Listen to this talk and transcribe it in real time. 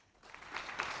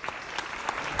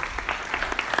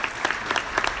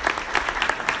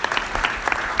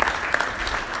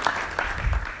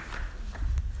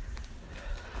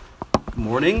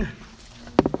morning.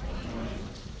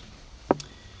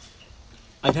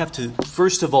 I'd have to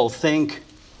first of all thank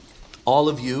all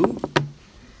of you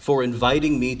for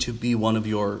inviting me to be one of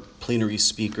your plenary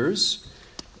speakers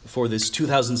for this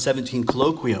 2017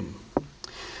 colloquium.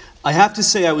 I have to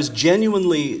say I was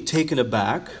genuinely taken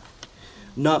aback,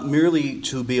 not merely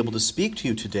to be able to speak to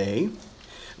you today,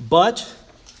 but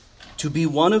to be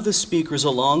one of the speakers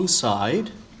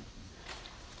alongside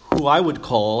who I would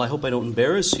call, I hope I don't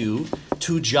embarrass you,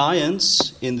 two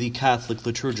giants in the Catholic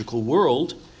liturgical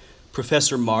world,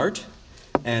 Professor Mart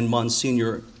and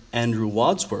Monsignor Andrew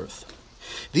Wadsworth.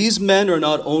 These men are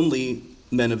not only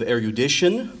men of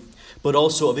erudition, but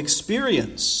also of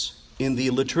experience in the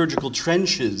liturgical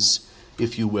trenches,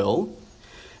 if you will,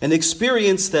 an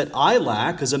experience that I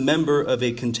lack as a member of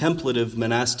a contemplative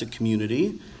monastic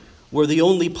community where the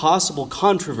only possible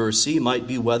controversy might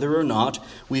be whether or not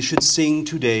we should sing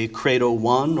today Credo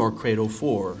 1 or Credo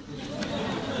 4.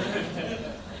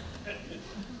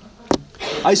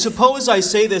 I suppose I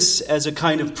say this as a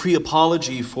kind of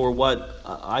pre-apology for what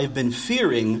I've been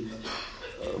fearing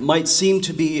might seem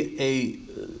to be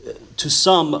to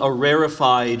some a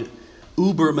rarefied,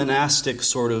 uber-monastic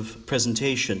sort of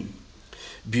presentation.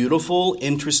 Beautiful,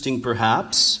 interesting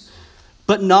perhaps,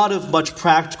 but not of much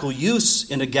practical use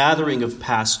in a gathering of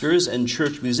pastors and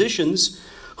church musicians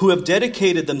who have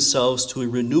dedicated themselves to a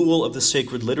renewal of the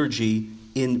sacred liturgy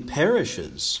in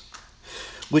parishes,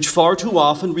 which far too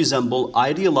often resemble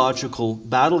ideological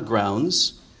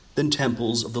battlegrounds than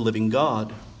temples of the living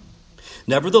God.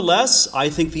 Nevertheless, I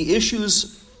think the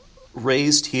issues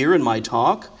raised here in my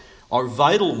talk are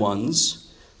vital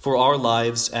ones for our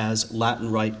lives as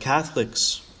Latin Rite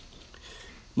Catholics.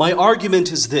 My argument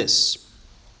is this: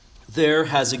 there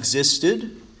has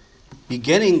existed,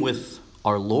 beginning with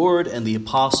our Lord and the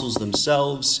apostles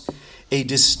themselves, a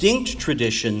distinct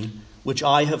tradition which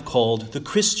I have called the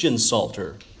Christian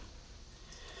Psalter.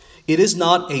 It is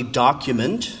not a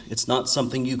document, it's not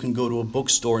something you can go to a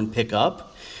bookstore and pick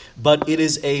up, but it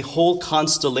is a whole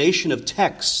constellation of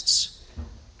texts,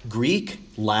 Greek,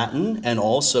 Latin, and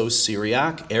also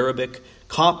Syriac, Arabic,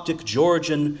 Coptic,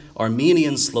 Georgian,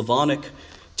 Armenian, Slavonic,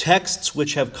 texts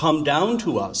which have come down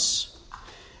to us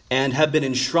and have been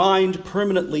enshrined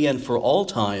permanently and for all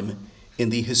time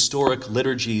in the historic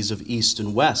liturgies of East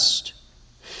and West.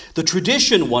 The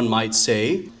tradition, one might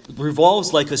say,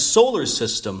 revolves like a solar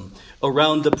system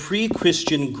around the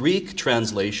pre-Christian Greek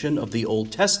translation of the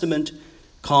Old Testament,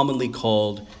 commonly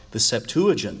called the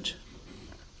Septuagint.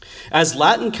 As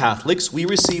Latin Catholics, we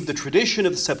receive the tradition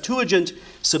of the Septuagint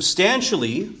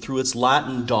substantially through its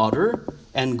Latin daughter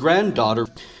and granddaughter,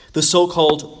 the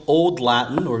so-called Old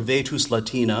Latin or Vetus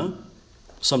Latina,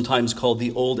 sometimes called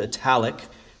the Old Italic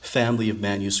family of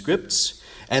manuscripts,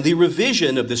 and the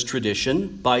revision of this tradition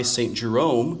by St.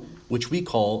 Jerome, which we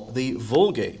call the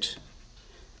Vulgate,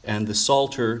 and the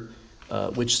Psalter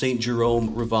which St.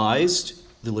 Jerome revised,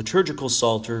 the liturgical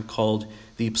Psalter called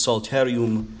the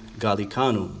Psalterium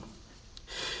Gallicanum.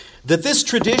 That this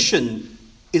tradition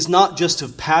is not just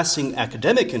of passing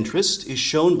academic interest is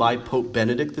shown by Pope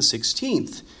Benedict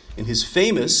XVI in his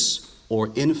famous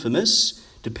or infamous,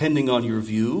 depending on your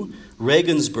view,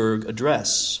 Regensburg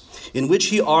address, in which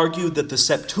he argued that the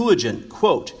Septuagint,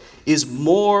 quote, is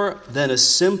more than a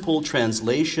simple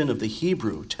translation of the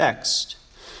Hebrew text.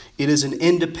 It is an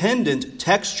independent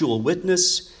textual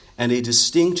witness and a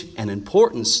distinct and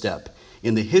important step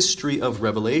in the history of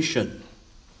revelation.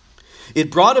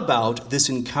 It brought about this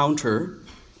encounter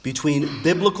between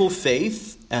biblical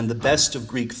faith and the best of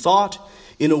Greek thought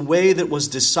in a way that was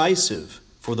decisive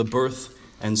for the birth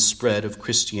and spread of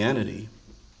Christianity.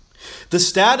 The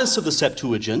status of the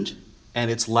Septuagint and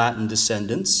its Latin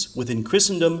descendants within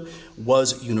Christendom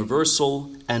was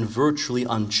universal and virtually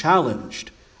unchallenged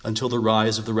until the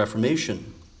rise of the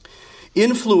Reformation.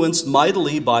 Influenced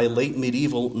mightily by late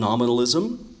medieval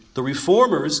nominalism, the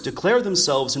Reformers declared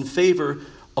themselves in favor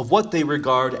of what they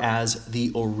regard as the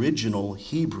original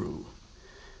Hebrew,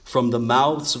 from the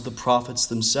mouths of the prophets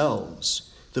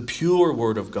themselves, the pure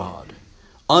word of God,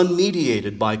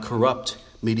 unmediated by corrupt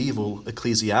medieval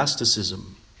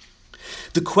ecclesiasticism.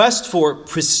 The quest for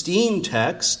pristine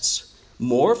texts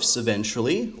morphs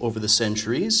eventually over the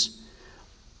centuries,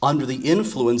 under the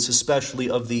influence especially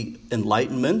of the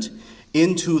Enlightenment,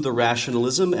 into the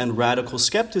rationalism and radical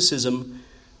skepticism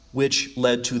which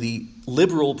led to the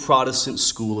liberal Protestant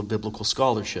school of biblical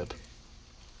scholarship.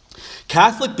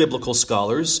 Catholic biblical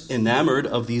scholars, enamored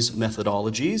of these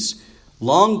methodologies,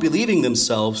 long believing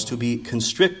themselves to be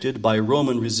constricted by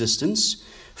Roman resistance,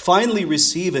 finally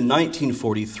receive in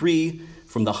 1943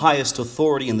 from the highest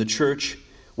authority in the Church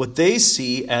what they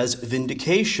see as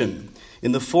vindication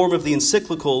in the form of the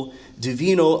encyclical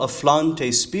Divino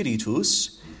Afflante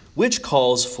Spiritus, which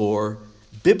calls for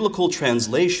biblical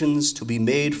translations to be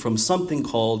made from something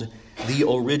called the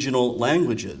original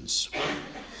languages.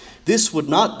 This would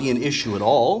not be an issue at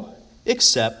all,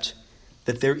 except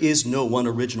that there is no one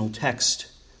original text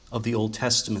of the Old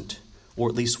Testament, or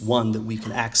at least one that we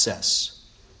can access.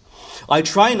 I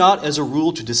try not as a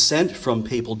rule to dissent from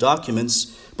papal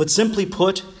documents, but simply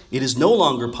put, it is no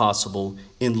longer possible,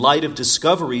 in light of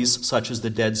discoveries such as the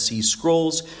Dead Sea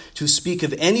Scrolls, to speak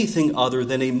of anything other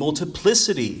than a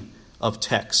multiplicity of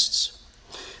texts.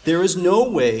 There is no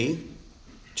way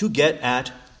to get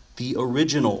at the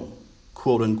original,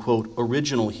 quote-unquote,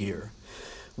 original here.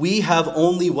 We have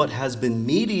only what has been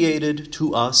mediated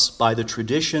to us by the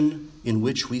tradition in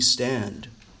which we stand.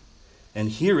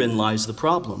 And herein lies the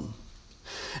problem.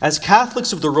 As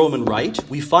Catholics of the Roman Rite,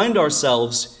 we find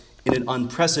ourselves in an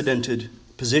unprecedented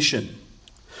position.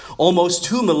 Almost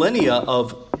 2 millennia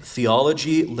of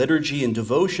theology, liturgy, and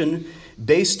devotion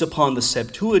based upon the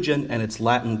Septuagint and its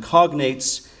Latin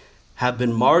cognates have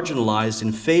been marginalized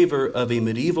in favor of a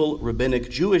medieval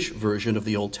rabbinic Jewish version of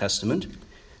the Old Testament,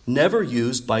 never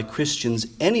used by Christians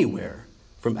anywhere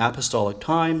from apostolic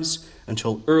times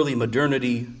until early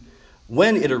modernity,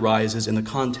 when it arises in the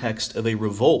context of a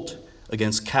revolt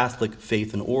against Catholic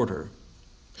faith and order.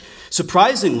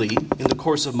 Surprisingly, in the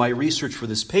course of my research for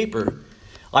this paper,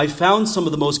 I found some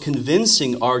of the most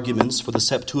convincing arguments for the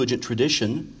Septuagint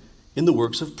tradition in the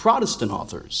works of Protestant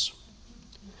authors.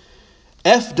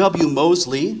 F.W.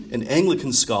 Mosley, an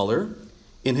Anglican scholar,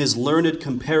 in his learned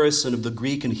comparison of the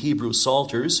Greek and Hebrew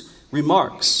Psalters,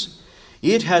 remarks,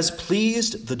 "It has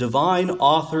pleased the divine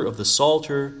author of the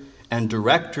Psalter and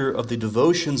director of the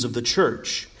devotions of the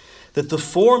Church that the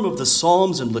form of the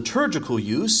Psalms in liturgical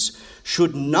use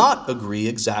should not agree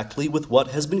exactly with what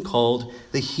has been called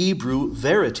the Hebrew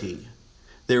verity.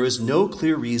 There is no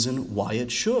clear reason why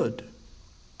it should."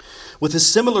 With a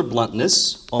similar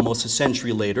bluntness, almost a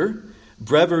century later,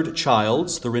 Brevard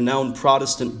Childs, the renowned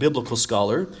Protestant biblical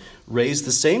scholar, raised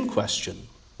the same question.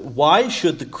 Why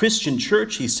should the Christian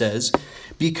Church, he says,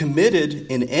 be committed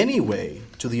in any way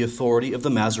to the authority of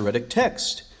the Masoretic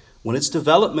text, when its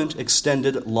development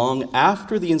extended long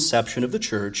after the inception of the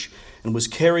Church and was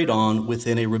carried on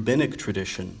within a rabbinic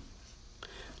tradition?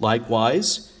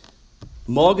 Likewise,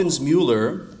 Mogens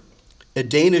Mueller, a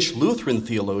Danish Lutheran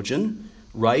theologian,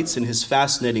 writes in his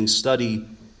fascinating study,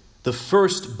 The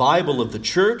First Bible of the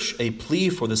Church, A Plea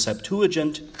for the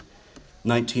Septuagint,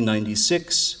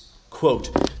 1996, quote,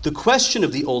 "The question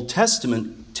of the Old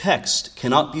Testament text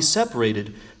cannot be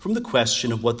separated from the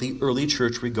question of what the early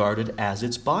church regarded as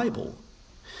its Bible.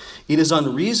 It is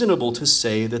unreasonable to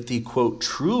say that the, quote,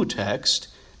 true text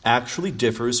actually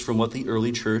differs from what the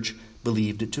early church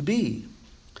believed it to be.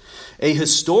 A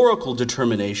historical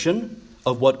determination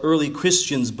of what early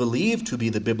Christians believed to be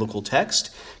the biblical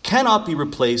text cannot be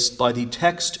replaced by the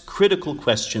text-critical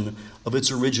question of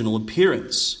its original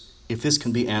appearance, if this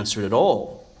can be answered at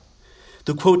all.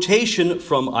 The quotation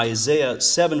from Isaiah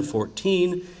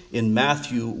 7:14 in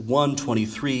Matthew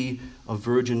 1:23, a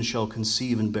virgin shall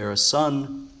conceive and bear a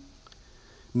son,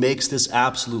 makes this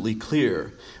absolutely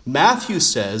clear. Matthew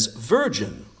says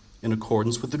virgin in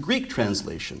accordance with the Greek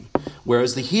translation,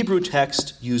 whereas the Hebrew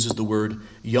text uses the word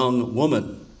young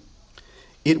woman.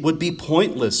 It would be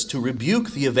pointless to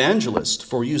rebuke the evangelist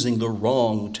for using the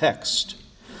wrong text.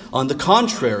 On the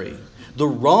contrary, the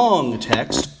wrong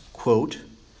text, quote,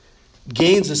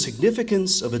 gains a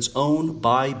significance of its own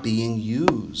by being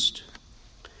used.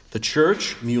 The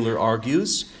church, Mueller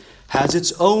argues, has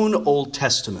its own Old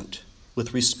Testament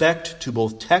with respect to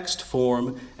both text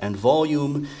form and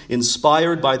volume,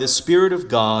 inspired by the Spirit of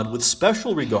God with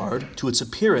special regard to its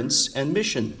appearance and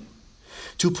mission.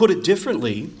 To put it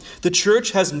differently, the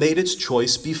church has made its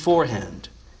choice beforehand,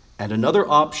 and another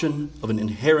option of an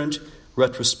inherent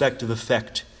retrospective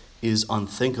effect is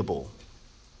unthinkable."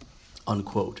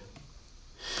 Unquote.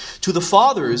 To the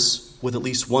fathers, with at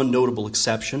least one notable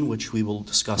exception, which we will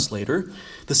discuss later,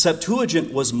 the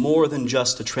Septuagint was more than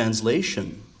just a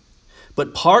translation,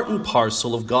 but part and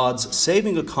parcel of God's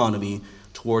saving economy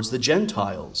towards the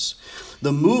Gentiles,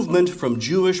 the movement from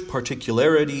Jewish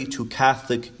particularity to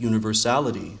Catholic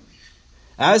universality.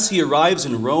 As he arrives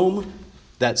in Rome,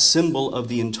 that symbol of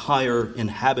the entire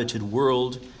inhabited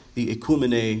world, the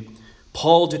Ecumene,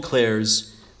 Paul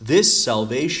declares, "This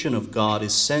salvation of God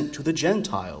is sent to the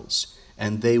Gentiles,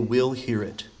 and they will hear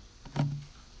it."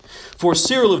 For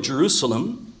Cyril of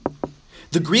Jerusalem,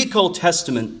 the Greek Old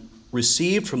Testament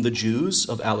received from the Jews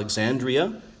of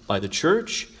Alexandria by the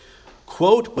church,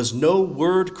 quote, was no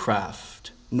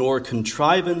wordcraft nor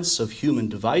contrivance of human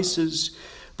devices,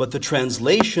 but the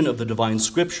translation of the divine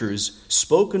scriptures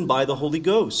spoken by the Holy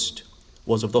Ghost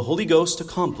was of the Holy Ghost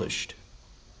accomplished.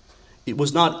 It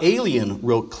was not alien,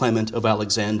 wrote Clement of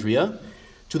Alexandria,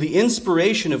 to the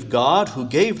inspiration of God who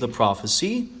gave the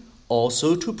prophecy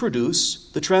also to produce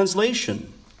the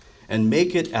translation and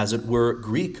make it, as it were,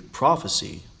 Greek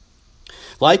prophecy.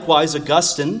 Likewise,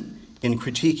 Augustine, in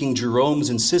critiquing Jerome's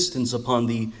insistence upon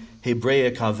the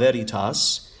Hebraica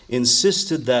Veritas,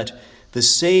 insisted that the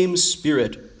same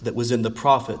spirit that was in the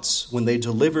prophets when they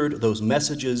delivered those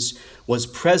messages was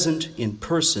present in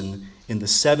person in the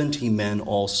 70 men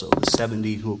also, the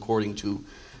 70 who, according to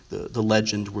the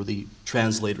legend, were the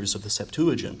translators of the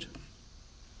Septuagint.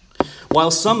 While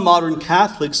some modern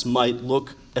Catholics might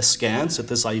look askance at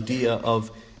this idea of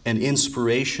an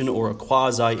inspiration or a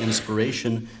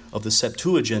quasi-inspiration of the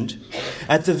Septuagint,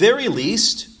 at the very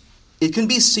least, it can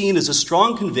be seen as a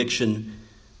strong conviction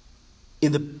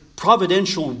in the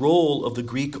providential role of the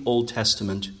Greek Old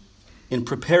Testament in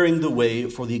preparing the way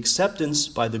for the acceptance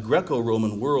by the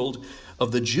Greco-Roman world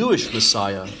of the Jewish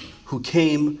Messiah who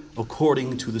came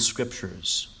according to the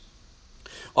Scriptures.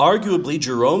 Arguably,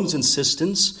 Jerome's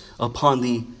insistence upon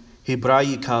the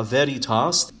Hebraica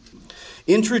Veritas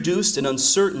introduced an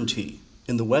uncertainty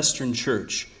in the Western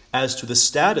Church as to the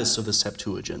status of the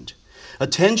Septuagint, a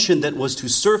tension that was to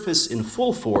surface in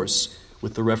full force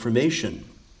with the Reformation,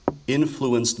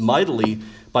 influenced mightily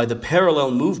by the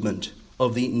parallel movement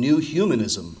of the New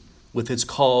Humanism with its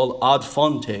call ad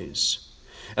fontes,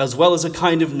 as well as a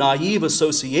kind of naive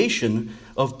association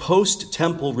of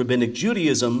post-temple rabbinic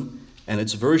Judaism and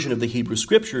its version of the Hebrew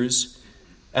Scriptures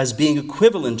as being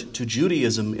equivalent to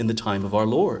Judaism in the time of our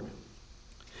Lord.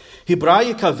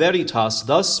 Hebraica Veritas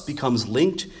thus becomes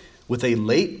linked with a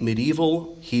late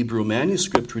medieval Hebrew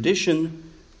manuscript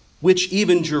tradition which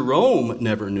even Jerome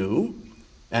never knew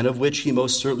and of which he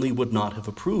most certainly would not have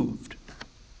approved.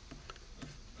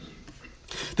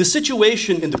 The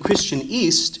situation in the Christian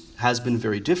East has been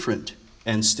very different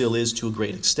and still is to a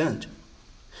great extent.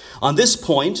 On this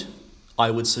point,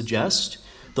 I would suggest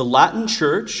the Latin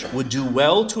Church would do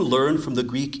well to learn from the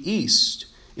Greek East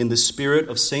in the spirit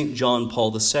of St. John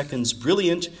Paul II's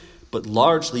brilliant but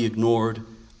largely ignored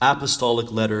apostolic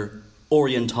letter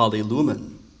Orientale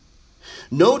Lumen.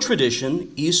 No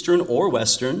tradition, Eastern or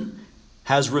Western,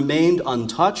 has remained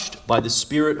untouched by the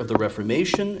spirit of the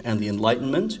Reformation and the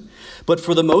Enlightenment, but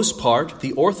for the most part,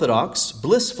 the Orthodox,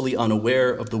 blissfully unaware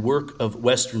of the work of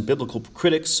Western biblical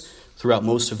critics throughout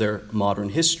most of their modern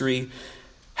history,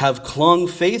 have clung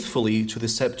faithfully to the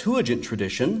Septuagint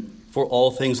tradition for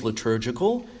all things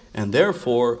liturgical and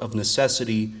therefore of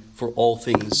necessity for all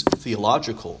things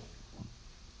theological.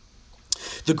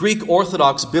 The Greek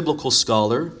Orthodox biblical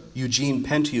scholar Eugene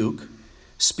Pentiuk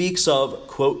speaks of,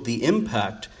 quote, the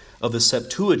impact of the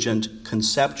Septuagint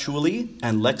conceptually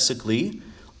and lexically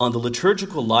on the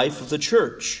liturgical life of the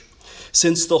Church,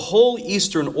 since the whole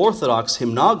Eastern Orthodox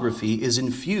hymnography is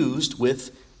infused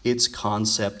with its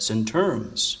concepts and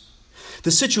terms.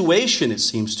 The situation, it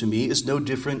seems to me, is no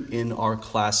different in our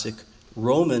classic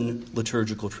Roman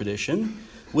liturgical tradition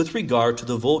with regard to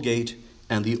the Vulgate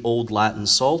and the Old Latin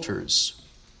Psalters.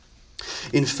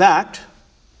 In fact,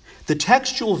 the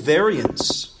textual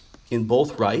variants in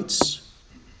both rites,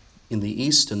 in the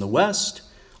East and the West,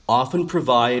 often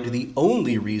provide the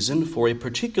only reason for a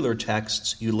particular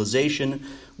text's utilization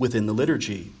within the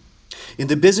liturgy. In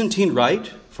the Byzantine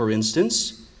Rite, for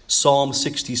instance, Psalm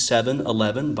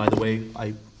 67:11, by the way,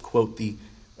 I quote the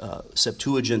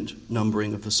Septuagint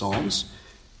numbering of the Psalms,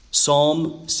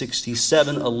 Psalm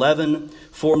 67:11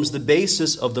 forms the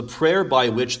basis of the prayer by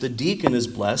which the deacon is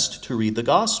blessed to read the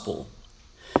gospel.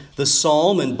 The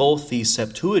psalm in both the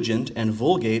Septuagint and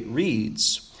Vulgate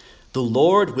reads, "The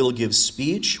Lord will give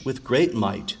speech with great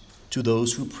might to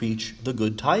those who preach the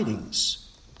good tidings."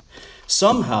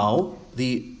 Somehow,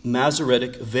 the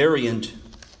Masoretic variant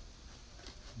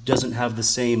doesn't have the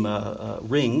same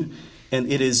ring,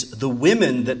 and it is "the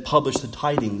women that publish the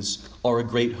tidings are a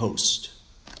great host."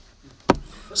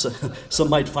 So, some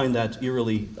might find that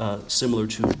eerily similar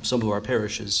to some of our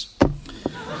parishes.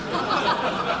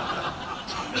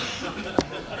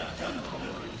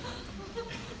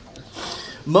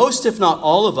 Most, if not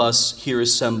all of us here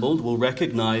assembled will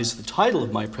recognize the title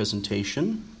of my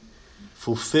presentation,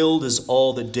 Fulfilled is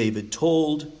All That David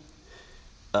Told,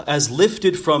 as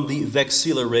lifted from the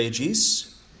Vexilla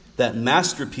Regis, that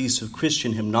masterpiece of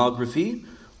Christian hymnography,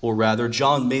 or rather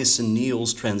John Mason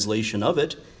Neale's translation of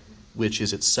it, which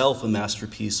is itself a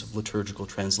masterpiece of liturgical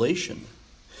translation.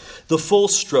 The full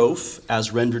strophe,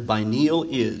 as rendered by Neale,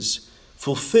 is,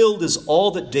 "Fulfilled is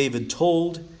all that David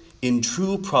told in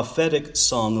true prophetic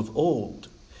song of old,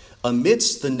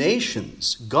 Amidst the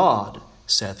nations, God,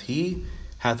 saith he,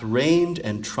 hath reigned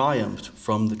and triumphed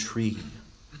from the tree.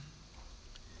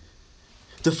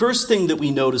 The first thing that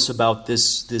we notice about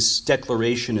this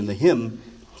declaration in the hymn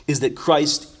is that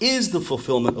Christ is the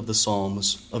fulfillment of the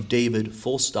Psalms of David,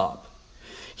 full stop.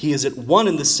 He is at one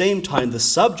and the same time the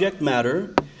subject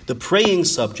matter, the praying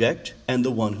subject, and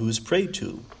the one who is prayed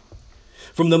to.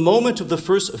 From the moment of the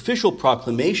first official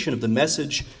proclamation of the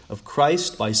message of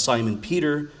Christ by Simon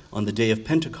Peter on the day of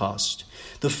Pentecost,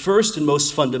 the first and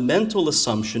most fundamental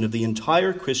assumption of the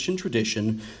entire Christian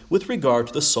tradition with regard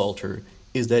to the Psalter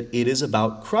is that it is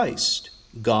about Christ,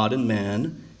 God and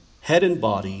man, head and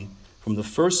body, from the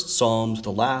first psalm to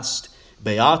the last,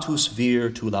 Beatus vir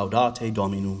tu laudate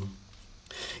Dominum.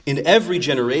 In every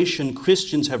generation,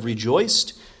 Christians have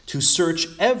rejoiced to search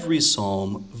every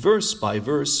psalm, verse by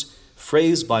verse,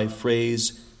 phrase by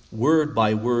phrase, word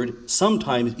by word,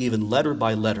 sometimes even letter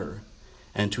by letter,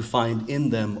 and to find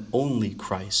in them only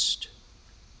Christ.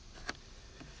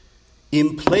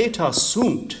 Impleta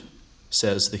sunt,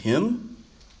 says the hymn,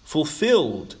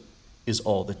 fulfilled is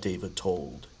all that David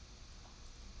told.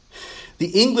 The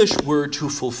English word to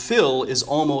fulfill is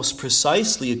almost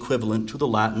precisely equivalent to the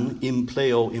Latin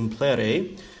impleo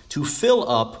implere, to fill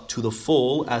up to the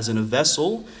full, as in a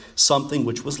vessel, something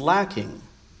which was lacking,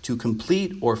 to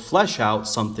complete or flesh out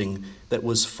something that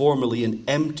was formerly an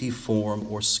empty form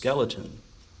or skeleton.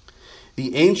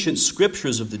 The ancient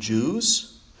scriptures of the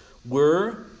Jews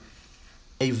were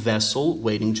a vessel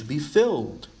waiting to be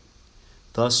filled.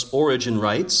 Thus, Origen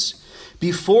writes,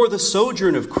 before the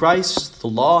sojourn of Christ, the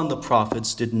law and the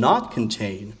prophets did not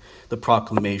contain the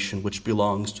proclamation which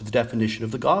belongs to the definition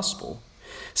of the gospel,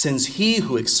 since he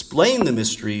who explained the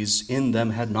mysteries in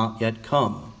them had not yet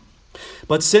come.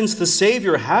 But since the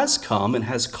Savior has come and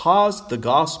has caused the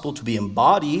gospel to be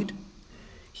embodied,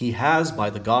 he has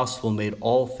by the gospel made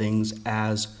all things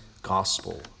as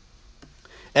gospel.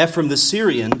 Ephraim the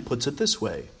Syrian puts it this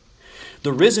way: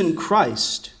 the risen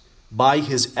Christ, by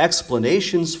his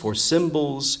explanations for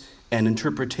symbols and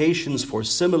interpretations for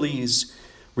similes,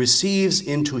 receives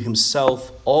into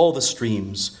himself all the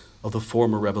streams of the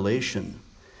former revelation.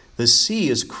 The sea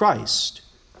is Christ,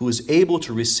 who is able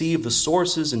to receive the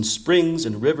sources and springs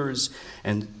and rivers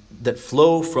and that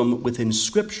flow from within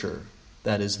Scripture,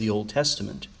 that is the Old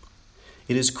Testament.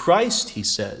 It is Christ, he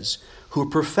says, who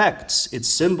perfects its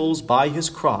symbols by his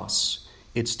cross,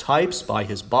 its types by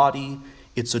his body,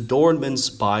 its adornments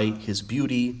by his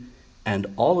beauty, and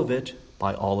all of it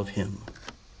by all of him.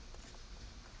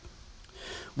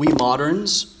 We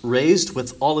moderns, raised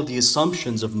with all of the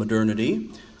assumptions of modernity,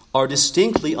 are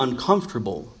distinctly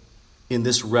uncomfortable in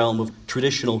this realm of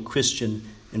traditional Christian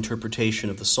interpretation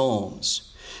of the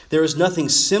Psalms. There is nothing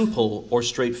simple or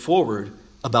straightforward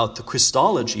about the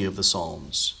Christology of the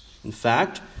Psalms. In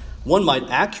fact, one might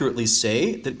accurately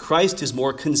say that Christ is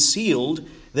more concealed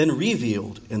than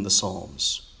revealed in the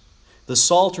Psalms. The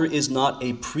Psalter is not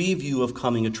a preview of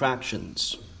coming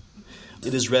attractions.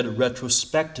 It is read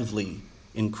retrospectively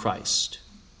in Christ.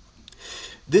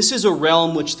 This is a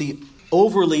realm which the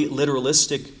overly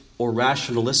literalistic or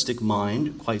rationalistic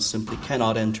mind quite simply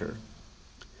cannot enter.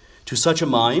 To such a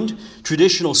mind,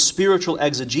 traditional spiritual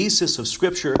exegesis of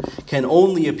Scripture can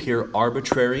only appear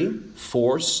arbitrary,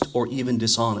 forced, or even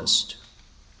dishonest.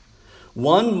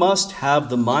 One must have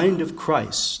the mind of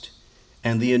Christ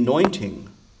and the anointing,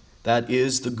 that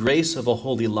is, the grace of a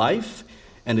holy life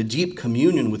and a deep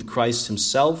communion with Christ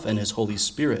himself and his Holy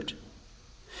Spirit.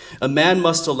 A man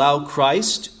must allow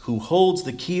Christ, who holds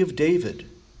the key of David,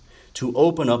 to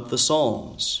open up the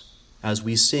Psalms, as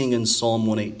we sing in Psalm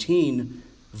 118,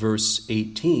 verse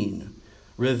 18,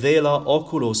 Revela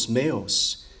oculos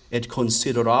meos, et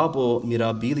considerabo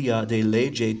mirabilia de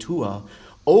lege tua,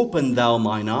 open thou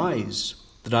mine eyes,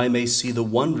 that I may see the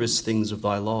wondrous things of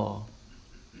thy law.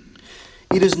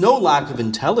 It is no lack of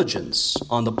intelligence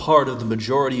on the part of the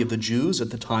majority of the Jews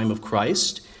at the time of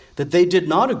Christ that they did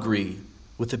not agree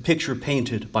with the picture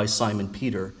painted by Simon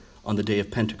Peter on the day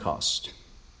of Pentecost.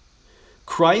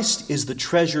 Christ is the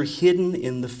treasure hidden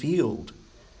in the field,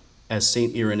 as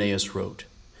St. Irenaeus wrote.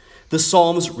 The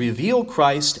Psalms reveal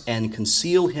Christ and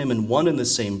conceal him in one and the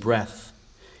same breath.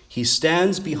 He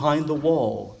stands behind the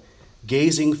wall,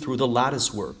 gazing through the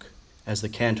lattice work, as the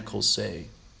canticles say.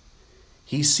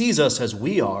 He sees us as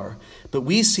we are, but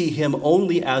we see him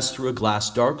only as through a glass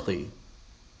darkly.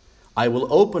 I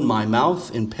will open my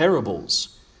mouth in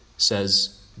parables,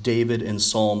 says David in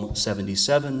Psalm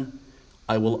 77.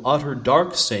 I will utter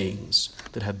dark sayings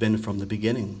that have been from the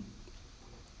beginning.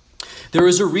 There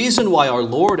is a reason why our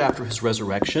Lord, after his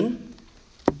resurrection,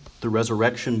 the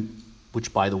resurrection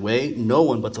which, by the way, no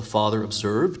one but the Father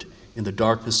observed, in the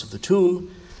darkness of the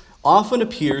tomb, often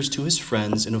appears to his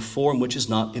friends in a form which is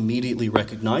not immediately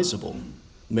recognizable.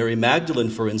 Mary Magdalene,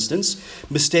 for instance,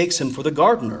 mistakes him for the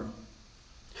gardener.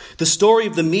 The story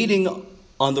of the meeting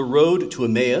on the road to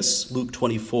Emmaus, Luke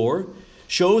 24,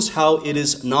 shows how it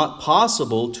is not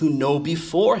possible to know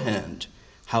beforehand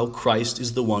how Christ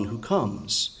is the one who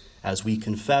comes, as we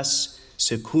confess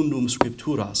secundum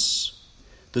scripturas.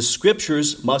 The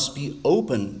scriptures must be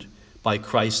opened by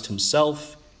Christ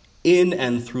himself in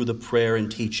and through the prayer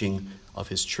and teaching of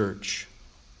his church.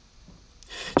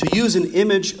 To use an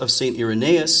image of St.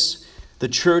 Irenaeus, the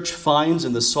church finds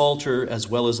in the Psalter, as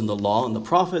well as in the law and the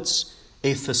prophets,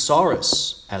 a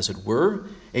thesaurus, as it were,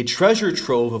 a treasure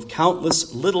trove of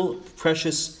countless little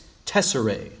precious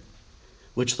tesserae,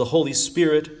 which the Holy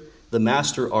Spirit, the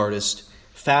master artist,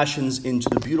 fashions into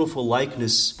the beautiful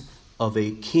likeness of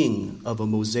a king, of a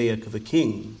mosaic of a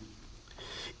king.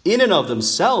 In and of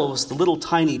themselves, the little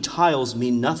tiny tiles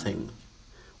mean nothing.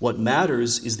 What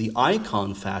matters is the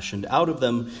icon fashioned out of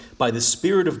them by the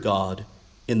Spirit of God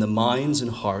in the minds and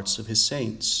hearts of his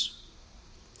saints.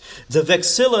 The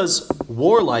Vexilla's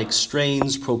warlike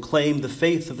strains proclaim the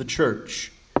faith of the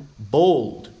church,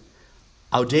 bold,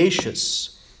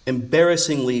 audacious,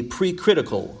 embarrassingly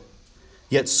pre-critical,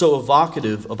 yet so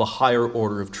evocative of a higher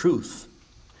order of truth.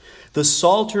 The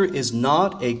Psalter is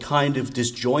not a kind of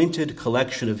disjointed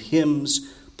collection of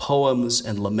hymns, poems,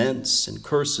 and laments and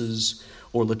curses,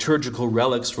 or liturgical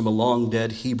relics from a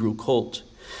long-dead Hebrew cult,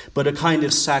 but a kind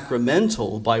of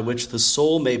sacramental by which the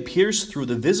soul may pierce through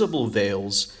the visible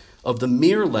veils of the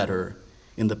mere letter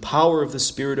in the power of the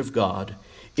Spirit of God,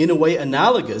 in a way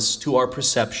analogous to our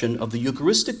perception of the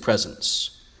Eucharistic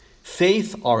presence.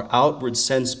 Faith, our outward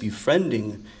sense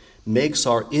befriending, makes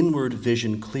our inward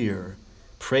vision clear.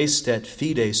 Praestet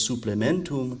fide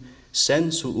supplementum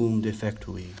sensuum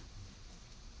defectui.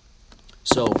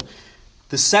 So,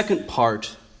 the second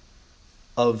part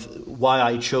of why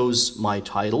I chose my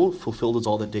title, Fulfilled is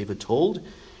All That David Told,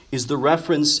 is the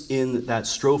reference in that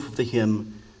strophe of the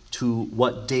hymn to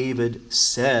what David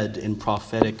said in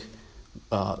prophetic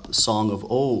song of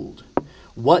old.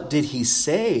 What did he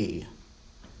say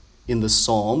in the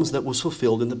Psalms that was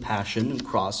fulfilled in the passion and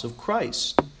cross of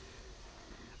Christ?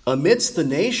 Amidst the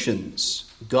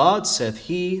nations, God saith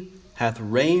he hath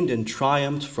reigned and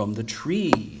triumphed from the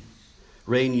tree.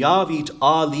 Regnavit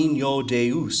a ligno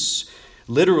Deus.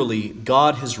 Literally,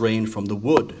 God has reigned from the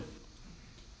wood.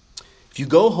 If you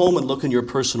go home and look in your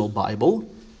personal Bible,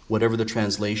 whatever the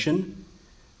translation,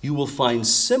 you will find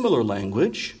similar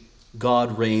language.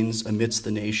 God reigns amidst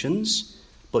the nations,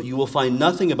 but you will find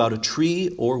nothing about a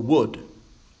tree or wood.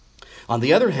 On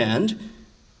the other hand,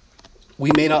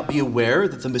 we may not be aware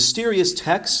that the mysterious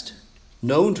text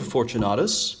known to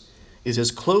Fortunatus is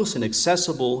as close and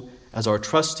accessible as our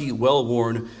trusty,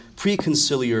 well-worn,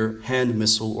 preconciliar hand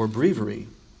missal or breviary.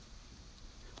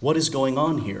 What is going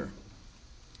on here?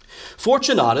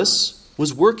 Fortunatus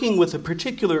was working with a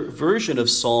particular version of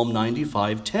Psalm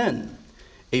 95:10,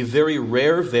 a very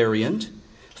rare variant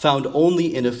found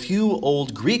only in a few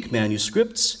old Greek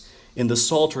manuscripts, in the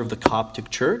Psalter of the Coptic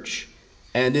Church,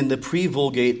 and in the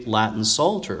pre-Vulgate Latin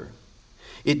Psalter.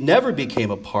 It never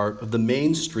became a part of the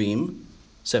mainstream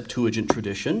Septuagint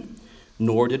tradition,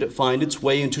 nor did it find its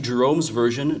way into Jerome's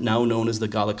version, now known as the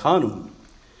Gallicanum,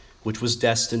 which was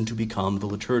destined to become the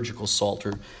liturgical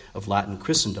Psalter of Latin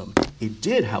Christendom. It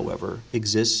did, however,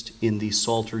 exist in the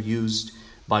Psalter used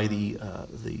by the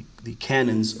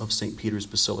canons of St. Peter's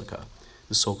Basilica,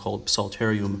 the so-called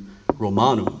Psalterium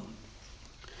Romanum.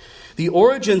 The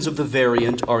origins of the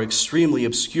variant are extremely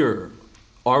obscure.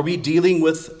 Are we dealing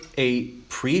with a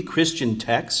pre-Christian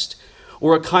text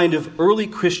or a kind of early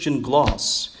Christian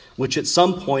gloss, which at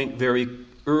some point very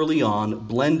early on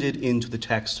blended into the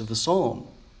text of the psalm?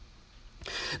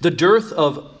 The dearth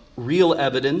of real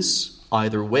evidence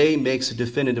either way makes a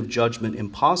definitive judgment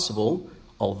impossible,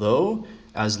 although,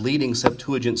 as leading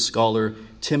Septuagint scholar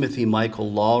Timothy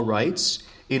Michael Law writes,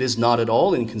 it is not at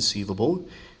all inconceivable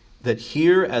that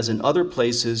here, as in other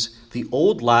places, the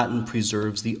Old Latin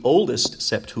preserves the oldest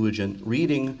Septuagint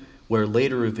reading, where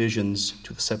later revisions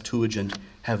to the Septuagint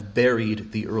have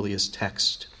buried the earliest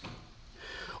text.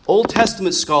 Old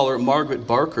Testament scholar Margaret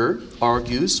Barker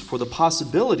argues for the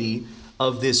possibility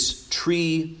of this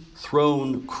tree,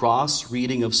 throne, cross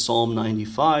reading of Psalm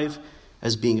 95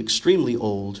 as being extremely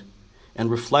old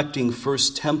and reflecting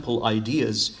First Temple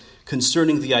ideas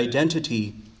concerning the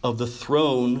identity of the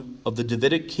throne of the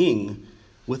Davidic king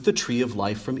with the tree of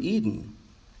life from Eden.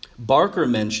 Barker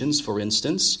mentions, for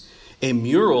instance, a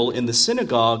mural in the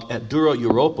synagogue at Dura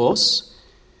Europos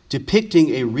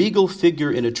depicting a regal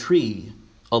figure in a tree,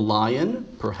 a lion,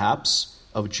 perhaps,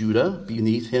 of Judah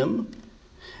beneath him,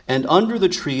 and under the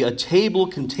tree a table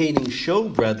containing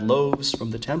showbread loaves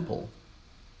from the temple.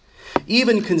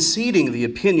 Even conceding the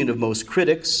opinion of most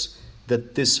critics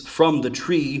that this from the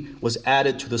tree was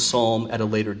added to the psalm at a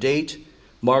later date,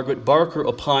 Margaret Barker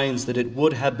opines that it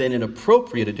would have been an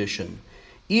appropriate addition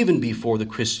even before the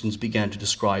Christians began to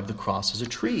describe the cross as a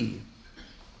tree.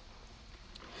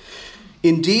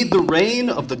 Indeed, the reign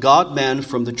of the God-man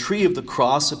from the tree of the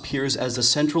cross appears as the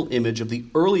central image of the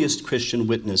earliest Christian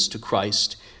witness to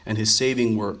Christ and his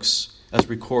saving works, as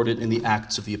recorded in the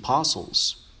Acts of the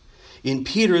Apostles. In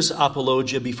Peter's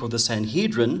apologia before the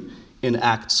Sanhedrin in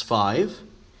Acts 5,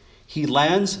 he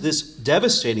lands this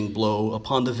devastating blow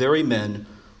upon the very men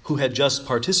who had just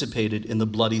participated in the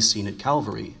bloody scene at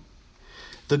Calvary.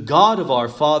 The God of our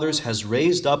fathers has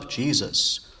raised up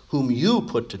Jesus, whom you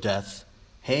put to death,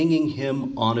 hanging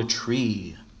him on a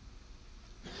tree.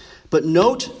 But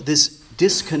note this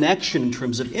disconnection in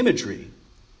terms of imagery.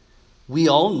 We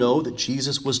all know that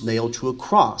Jesus was nailed to a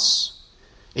cross,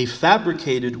 a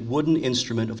fabricated wooden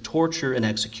instrument of torture and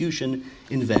execution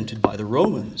invented by the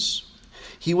Romans.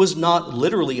 He was not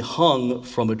literally hung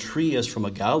from a tree as from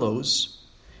a gallows,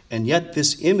 and yet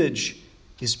this image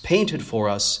is painted for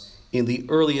us in the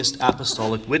earliest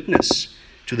apostolic witness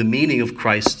to the meaning of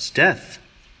Christ's death.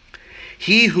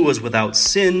 He who was without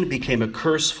sin became a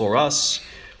curse for us,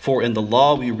 for in the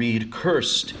law we read,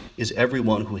 "Cursed is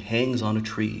everyone who hangs on a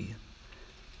tree."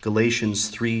 Galatians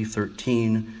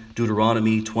 3:13,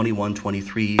 Deuteronomy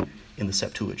 21:23 in the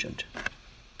Septuagint.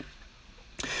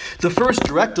 The first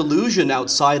direct allusion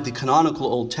outside the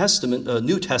canonical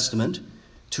New Testament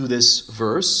to this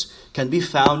verse can be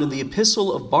found in the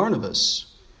Epistle of Barnabas,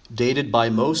 dated by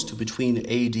most to between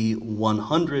AD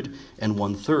 100 and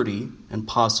 130, and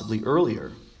possibly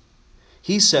earlier.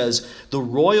 He says, "The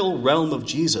royal realm of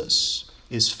Jesus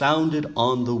is founded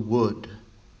on the wood."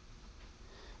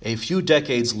 A few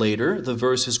decades later, the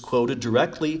verse is quoted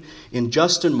directly in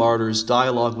Justin Martyr's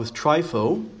dialogue with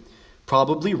Trypho,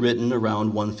 probably written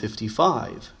around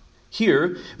 155.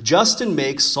 Here, Justin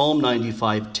makes Psalm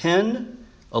 95:10,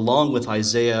 along with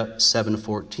Isaiah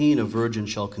 7:14, "A virgin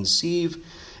shall conceive,"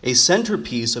 a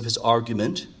centerpiece of his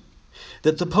argument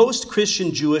that the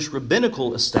post-Christian Jewish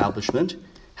rabbinical establishment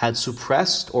had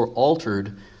suppressed or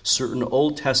altered certain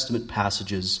Old Testament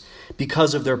passages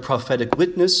because of their prophetic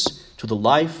witness to the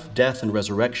life, death, and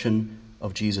resurrection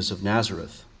of Jesus of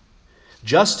Nazareth.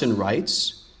 Justin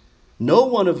writes, "No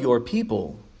one of your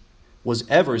people was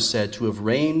ever said to have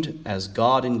reigned as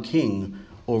God and King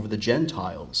over the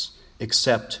Gentiles,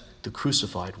 except the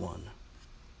crucified one."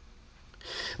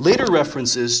 Later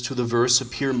references to the verse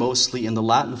appear mostly in the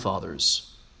Latin Fathers.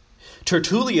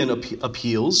 Tertullian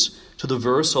appeals to the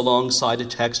verse alongside a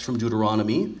text from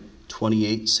Deuteronomy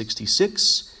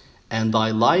 28:66, "And thy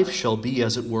life shall be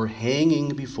as it were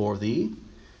hanging before thee."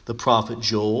 The prophet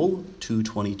Joel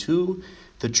 2:22,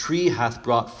 "The tree hath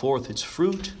brought forth its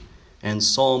fruit," and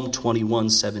Psalm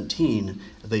 21:17,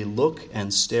 "They look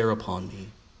and stare upon me."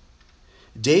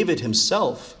 David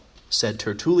himself, said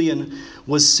Tertullian,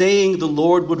 was saying the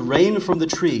Lord would reign from the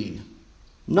tree,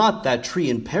 not that tree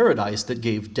in paradise that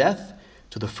gave death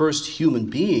to the first human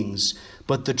beings,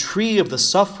 but the tree of the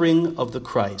suffering of the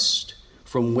Christ,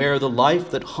 from where the life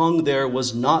that hung there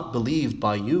was not believed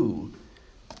by you,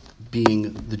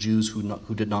 being the Jews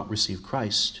who did not receive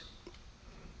Christ.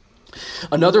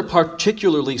 Another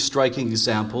particularly striking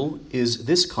example is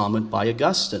this comment by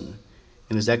Augustine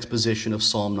in his exposition of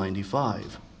Psalm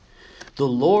 95. "The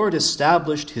Lord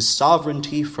established his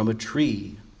sovereignty from a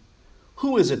tree.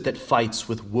 Who is it that fights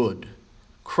with wood?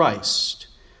 Christ.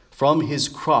 From his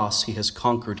cross he has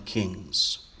conquered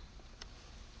kings."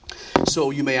 So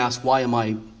you may ask, why am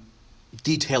I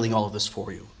detailing all of this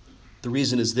for you? The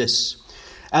reason is this.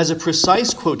 As a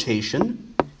precise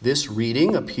quotation, this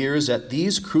reading appears at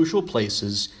these crucial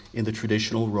places in the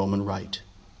traditional Roman Rite.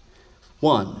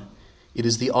 1. It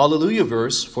is the Alleluia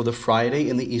verse for the Friday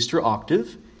in the Easter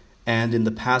octave and in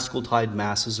the Paschaltide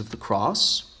Masses of the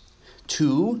Cross.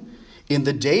 2. In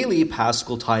the daily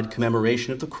Paschaltide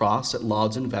commemoration of the Cross at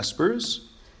Lauds and Vespers.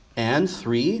 And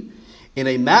 3. In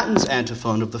a Matins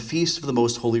antiphon of the Feast of the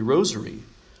Most Holy Rosary.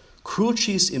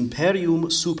 "Crucis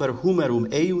imperium super humerum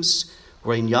eius,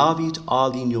 regnavit a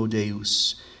ligno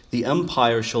Deus." The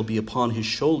empire shall be upon his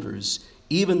shoulders,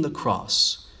 even the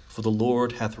cross, for the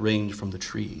Lord hath reigned from the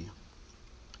tree.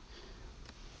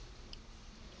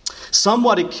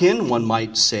 Somewhat akin, one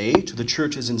might say, to the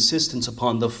Church's insistence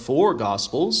upon the four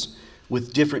Gospels,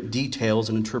 with different details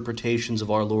and interpretations of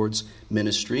our Lord's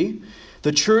ministry,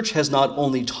 the Church has not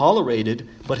only tolerated,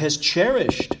 but has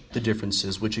cherished the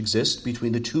differences which exist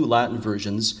between the two Latin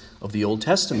versions of the Old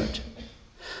Testament.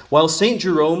 While St.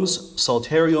 Jerome's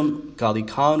Psalterium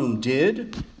Gallicanum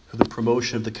did, through the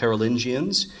promotion of the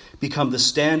Carolingians, become the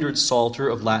standard psalter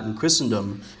of Latin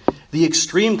Christendom, the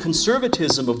extreme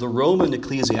conservatism of the Roman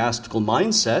ecclesiastical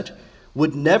mindset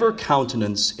would never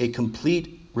countenance a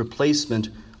complete replacement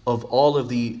of all of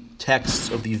the texts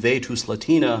of the Vetus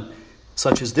Latina,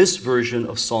 such as this version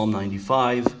of Psalm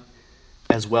 95,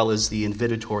 as well as the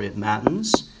Invitatory at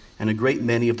Matins, and a great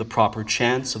many of the proper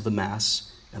chants of the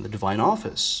Mass and the Divine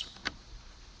Office.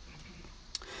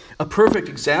 A perfect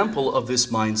example of this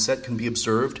mindset can be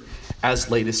observed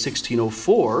as late as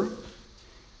 1604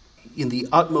 in the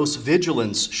utmost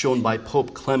vigilance shown by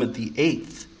Pope Clement VIII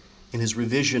in his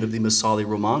revision of the Missale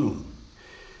Romanum.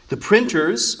 The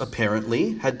printers,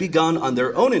 apparently, had begun on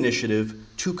their own initiative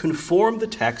to conform the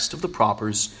text of the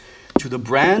propers to the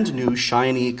brand new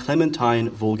shiny Clementine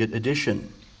Vulgate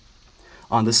edition.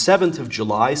 On the 7th of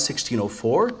July,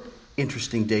 1604,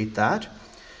 interesting date that,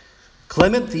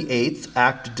 Clement VIII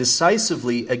acted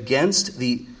decisively against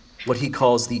what he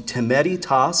calls the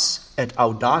temeritas et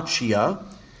audacia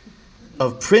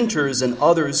of printers and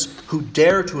others who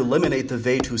dare to eliminate the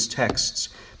Vetus texts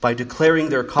by declaring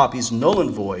their copies null and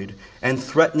void and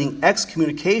threatening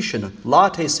excommunication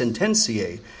late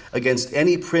sententiae against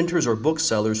any printers or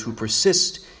booksellers who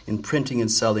persist in printing and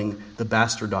selling the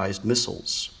bastardized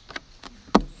missals.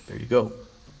 There you go.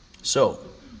 So,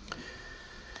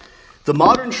 the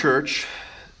modern church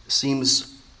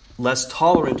seems less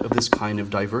tolerant of this kind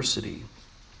of diversity.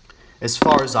 As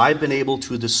far as I've been able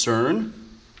to discern,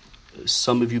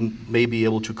 some of you may be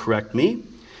able to correct me,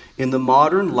 in the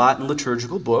modern Latin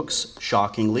liturgical books,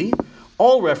 shockingly,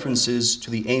 all references to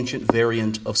the ancient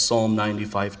variant of Psalm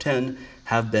 95:10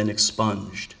 have been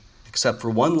expunged, except for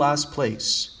one last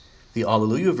place, the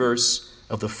Alleluia verse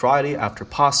of the Friday after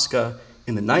Pascha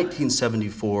in the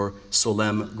 1974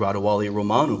 Solem Graduale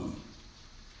Romanum.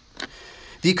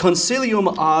 The Concilium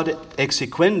ad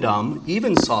Exequendam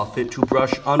even saw fit to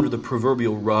brush under the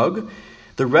proverbial rug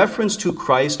the reference to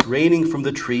Christ reigning from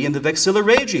the tree in the Vexilla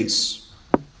Regis.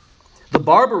 The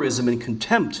barbarism and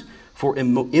contempt for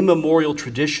immemorial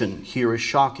tradition here is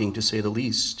shocking, to say the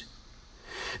least.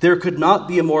 There could not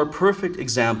be a more perfect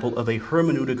example of a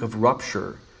hermeneutic of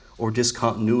rupture or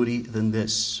discontinuity than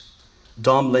this.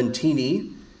 Dom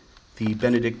Lentini, the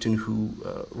Benedictine who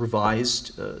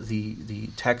revised the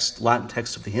Latin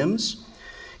text of the hymns,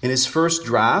 in his first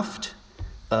draft,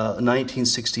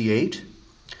 1968,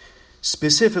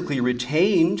 specifically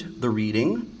retained the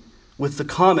reading with the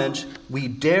comment, "We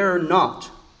dare not,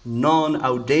 non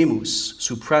audemus,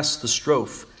 suppress the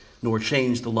strophe, nor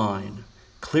change the line."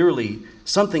 Clearly,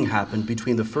 something happened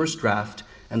between the first draft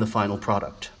and the final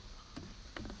product.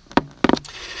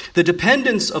 The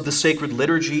dependence of the sacred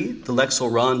liturgy, the lex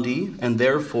orandi, and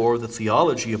therefore the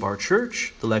theology of our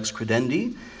church, the lex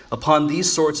credendi, upon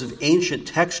these sorts of ancient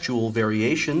textual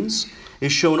variations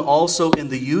is shown also in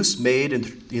the use made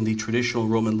in the traditional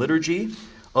Roman liturgy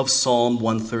of Psalm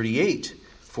 138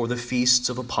 for the feasts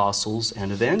of apostles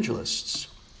and evangelists.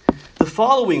 The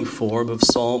following form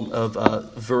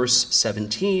of verse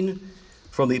 17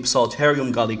 from the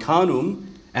Psalterium Gallicanum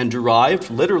and derived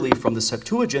literally from the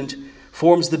Septuagint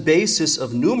forms the basis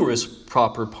of numerous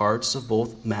proper parts of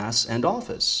both Mass and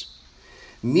Office.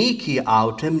 Mihi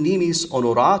autem nimis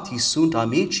honorati sunt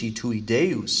amici tui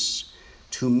Deus.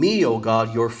 To me, O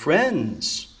God, your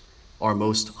friends are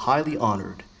most highly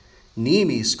honored.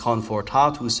 Nimis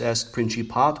confortatus est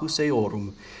principatus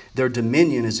eorum. Their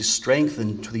dominion is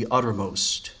strengthened to the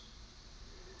uttermost.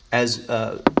 As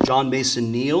John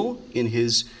Mason Neale in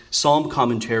his Psalm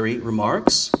commentary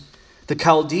remarks, the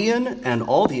Chaldean and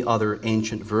all the other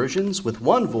ancient versions with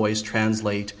one voice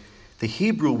translate the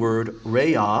Hebrew word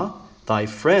reah, thy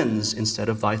friends, instead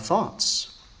of thy thoughts.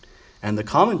 And the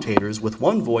commentators with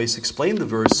one voice explain the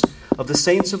verse of the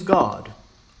saints of God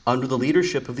under the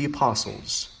leadership of the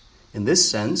apostles. In this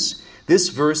sense, this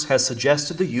verse has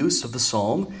suggested the use of the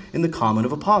psalm in the common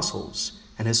of apostles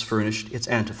and has furnished its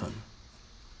antiphon.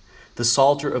 The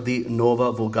Psalter of the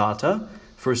Nova Vulgata,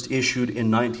 first issued in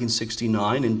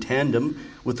 1969 in tandem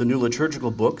with the new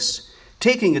liturgical books,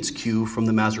 taking its cue from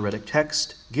the Masoretic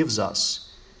text, gives us,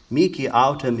 Mihi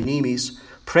autem nimis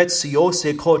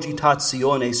pretiose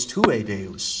cogitationes tue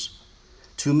Deus.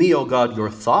 To me, O God, your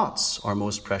thoughts are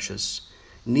most precious.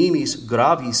 Nimis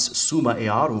gravis summa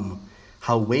earum.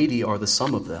 How weighty are the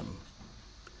sum of them.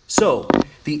 So,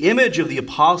 the image of the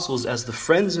apostles as the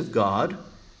friends of God,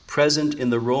 present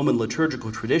in the Roman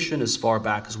liturgical tradition as far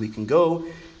back as we can go,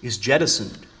 is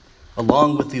jettisoned,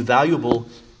 along with the valuable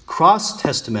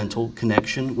cross-testamental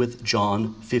connection with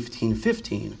John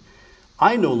 15:15.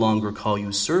 I no longer call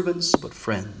you servants, but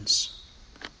friends.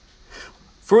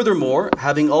 Furthermore,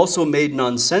 having also made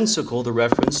nonsensical the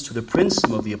reference to the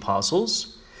princedom of the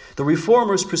apostles, the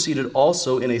Reformers proceeded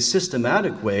also in a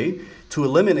systematic way to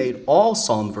eliminate all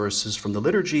psalm verses from the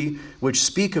liturgy which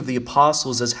speak of the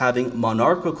apostles as having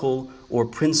monarchical or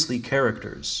princely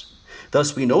characters.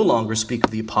 Thus we no longer speak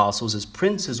of the apostles as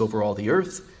princes over all the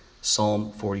earth,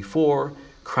 Psalm 44,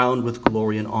 crowned with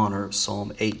glory and honor,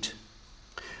 Psalm 8.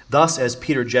 Thus, as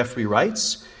Peter Jeffrey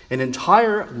writes, an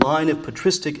entire line of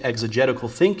patristic exegetical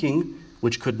thinking,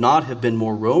 which could not have been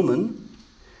more Roman,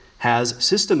 has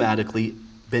systematically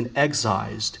been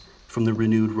excised from the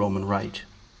renewed Roman Rite.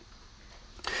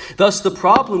 Thus, the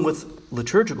problem with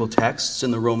liturgical texts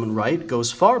in the Roman Rite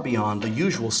goes far beyond the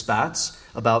usual spats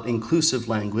about inclusive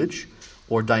language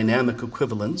or dynamic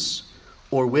equivalence,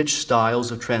 or which styles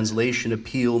of translation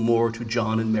appeal more to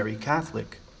John and Mary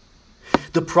Catholic.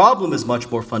 The problem is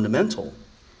much more fundamental.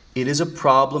 It is a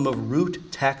problem of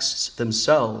root texts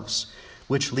themselves,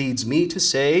 which leads me to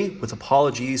say, with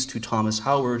apologies to Thomas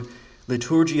Howard,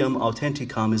 Liturgiam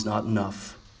Authenticam is not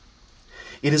enough.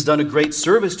 It has done a great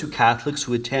service to Catholics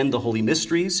who attend the Holy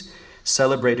Mysteries,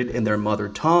 celebrated in their mother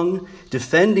tongue,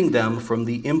 defending them from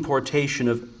the importation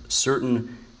of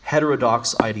certain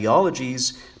heterodox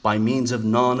ideologies by means of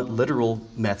non-literal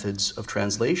methods of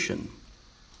translation.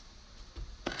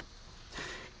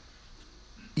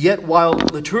 Yet while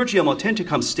Liturgiam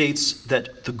Authenticam states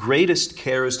that the greatest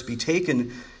care is to be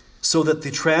taken so that the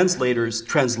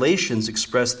translations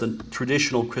express the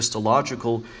traditional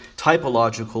Christological,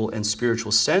 typological, and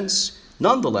spiritual sense,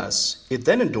 nonetheless, it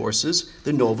then endorses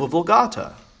the Nova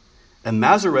Vulgata, a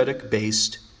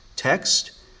Masoretic-based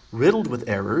text riddled with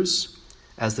errors,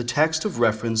 as the text of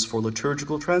reference for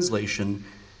liturgical translation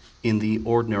in the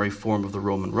ordinary form of the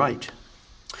Roman Rite.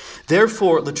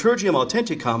 Therefore, Liturgiam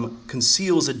Authenticam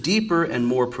conceals a deeper and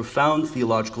more profound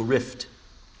theological rift.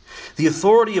 The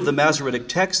authority of the Masoretic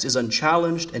text is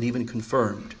unchallenged and even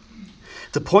confirmed.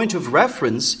 The point of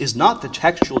reference is not the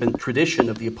textual tradition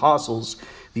of the apostles,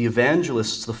 the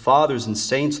evangelists, the fathers, and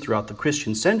saints throughout the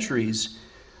Christian centuries,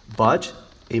 but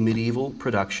a medieval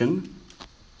production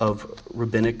of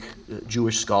rabbinic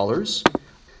Jewish scholars,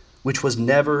 which was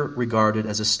never regarded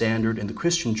as a standard in the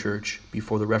Christian church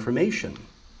before the Reformation,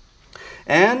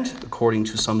 and, according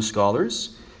to some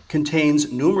scholars,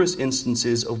 contains numerous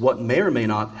instances of what may or may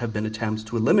not have been attempts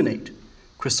to eliminate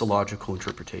Christological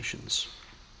interpretations.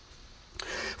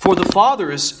 For the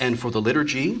Fathers and for the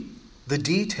liturgy, the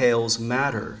details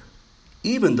matter,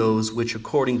 even those which,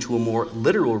 according to a more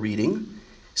literal reading,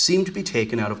 seem to be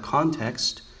taken out of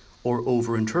context or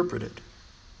overinterpreted.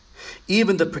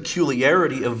 Even the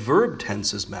peculiarity of verb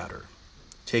tenses matter.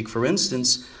 Take, for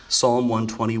instance, Psalm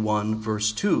 121,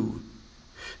 verse 2.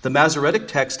 The Masoretic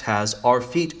text has, "Our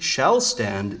feet shall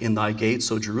stand in thy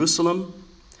gates, O Jerusalem,"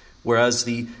 whereas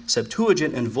the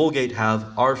Septuagint and Vulgate have,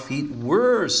 "Our feet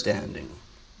were standing."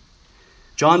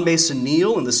 John Mason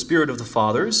Neale, in the Spirit of the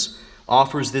Fathers,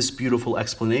 offers this beautiful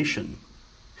explanation.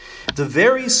 "The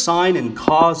very sign and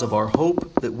cause of our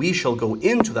hope that we shall go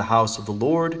into the house of the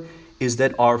Lord is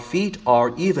that our feet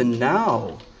are even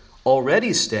now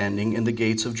already standing in the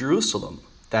gates of Jerusalem.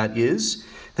 That is,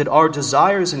 that our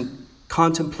desires and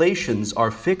contemplations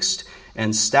are fixed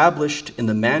and established in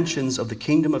the mansions of the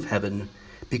kingdom of heaven,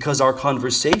 because our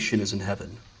conversation is in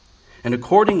heaven." And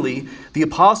accordingly, the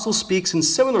apostle speaks in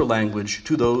similar language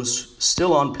to those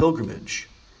still on pilgrimage.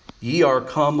 "Ye are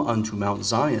come unto Mount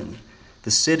Zion,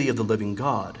 the city of the living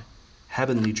God,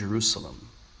 heavenly Jerusalem."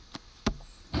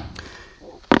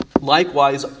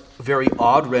 Likewise, very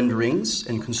odd renderings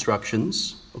and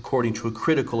constructions, according to a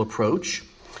critical approach,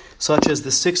 such as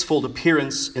the sixfold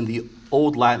appearance in the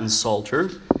Old Latin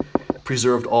Psalter,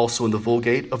 preserved also in the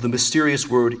Vulgate, of the mysterious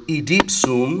word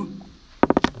 "idipsum,"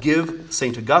 give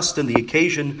St. Augustine the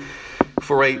occasion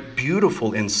for a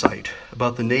beautiful insight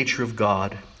about the nature of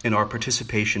God and our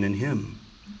participation in him.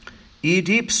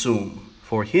 Idipsum,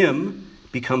 for him,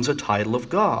 becomes a title of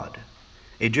God,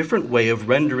 a different way of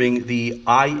rendering the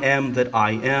 "I am that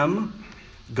I am,"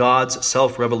 God's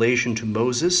self-revelation to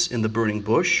Moses in the burning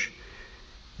bush,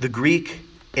 the Greek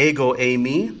ego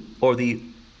eimi, or the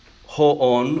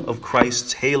hoon of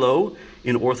Christ's halo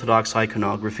in Orthodox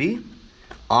iconography.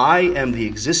 I am the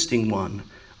existing one.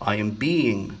 I am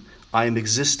being. I am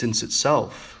existence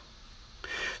itself.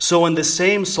 So in the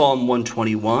same Psalm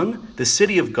 121, the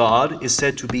city of God is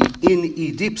said to be in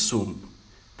idipsum.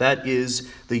 That is,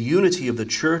 the unity of the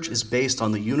church is based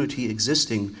on the unity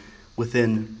existing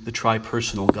within the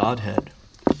tripersonal Godhead.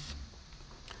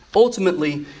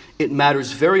 Ultimately, it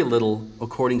matters very little,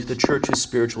 according to the church's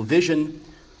spiritual vision,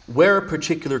 where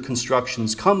particular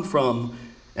constructions come from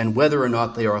and whether or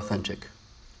not they are authentic.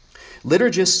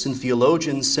 Liturgists and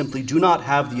theologians simply do not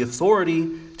have the authority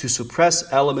to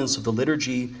suppress elements of the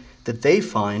liturgy that they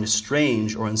find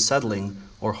strange or unsettling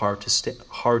or hard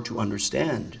to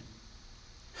understand.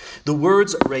 The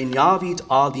words regnavit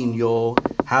alignio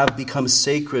have become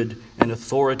sacred and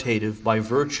authoritative by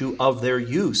virtue of their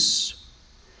use.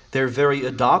 Their very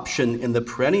adoption in the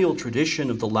perennial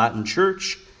tradition of the Latin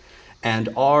Church, and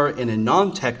are, in a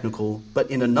non-technical but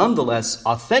in a nonetheless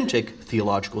authentic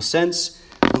theological sense,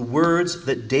 the words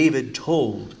that David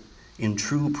told in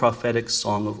true prophetic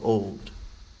song of old.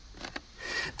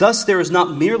 Thus, there is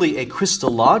not merely a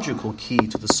Christological key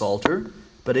to the Psalter,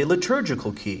 but a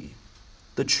liturgical key.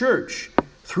 The Church,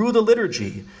 through the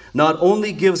liturgy, not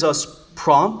only gives us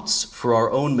prompts for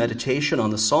our own meditation on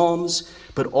the Psalms,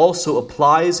 but also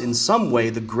applies in some way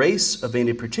the grace of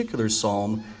any particular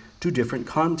psalm to different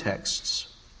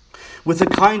contexts. With a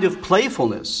kind of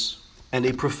playfulness and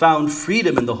a profound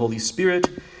freedom in the Holy Spirit,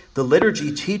 the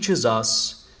liturgy teaches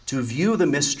us to view the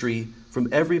mystery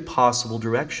from every possible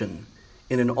direction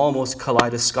in an almost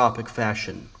kaleidoscopic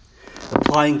fashion,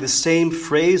 applying the same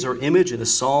phrase or image in a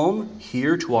psalm,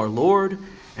 here to our Lord,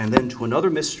 and then to another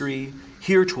mystery,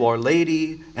 here to Our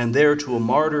Lady, and there to a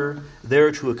martyr,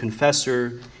 there to a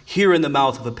confessor, here in the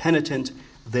mouth of a penitent,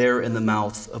 there in the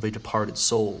mouth of a departed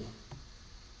soul.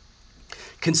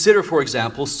 Consider, for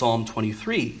example, Psalm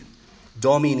 23,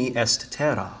 Domini est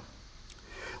terra.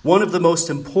 One of the most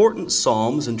important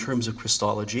psalms in terms of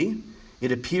Christology.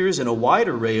 It appears in a wide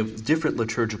array of different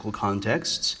liturgical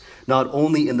contexts, not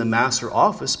only in the Mass or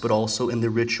office, but also in the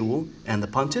ritual and the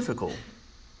pontifical.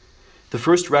 The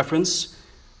first reference,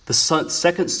 the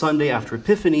second Sunday after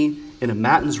Epiphany, in a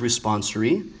Matins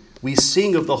responsory, we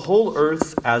sing of the whole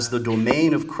earth as the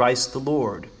domain of Christ the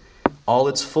Lord, all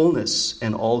its fullness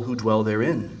and all who dwell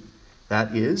therein,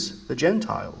 that is, the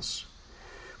Gentiles.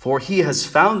 For he has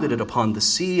founded it upon the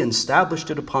sea and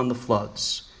established it upon the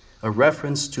floods, a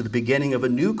reference to the beginning of a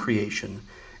new creation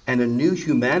and a new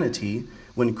humanity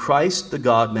when Christ the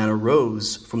God-man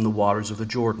arose from the waters of the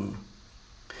Jordan.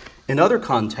 In other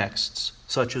contexts,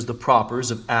 such as the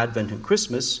propers of Advent and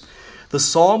Christmas, the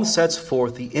psalm sets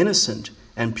forth the innocent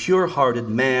and pure-hearted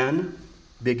man,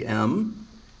 big M,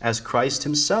 as Christ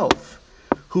himself,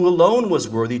 who alone was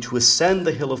worthy to ascend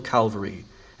the hill of Calvary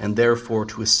and therefore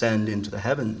to ascend into the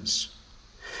heavens.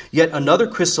 Yet another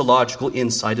Christological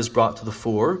insight is brought to the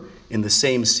fore in the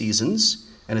same seasons,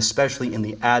 and especially in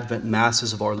the Advent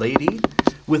Masses of Our Lady,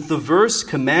 with the verse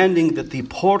commanding that the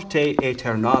portae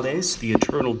aeternales, the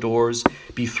eternal doors,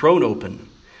 be thrown open,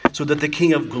 so that the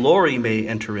King of Glory may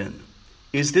enter in.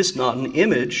 Is this not an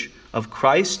image of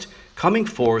Christ coming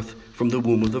forth from the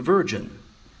womb of the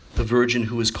Virgin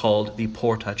who is called the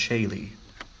Porta Caeli?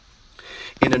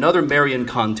 In another Marian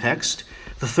context,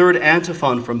 the third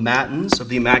antiphon from Matins of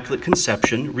the Immaculate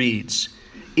Conception reads,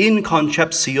 In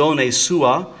conceptione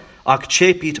sua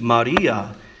accepit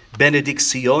Maria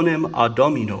benedictionem ad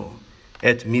Domino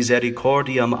et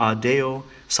misericordiam ad Deo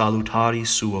salutari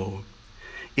suo.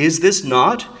 Is this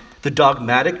not the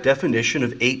dogmatic definition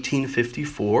of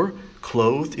 1854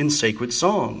 clothed in sacred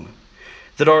song?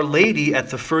 That Our Lady at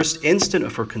the first instant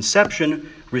of her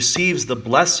conception receives the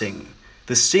blessing,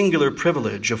 the singular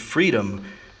privilege of freedom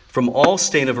from all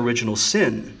stain of original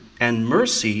sin and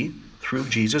mercy through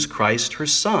Jesus Christ, her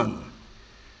Son,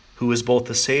 who is both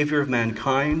the Savior of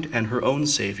mankind and her own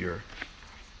Savior.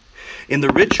 In the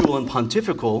ritual and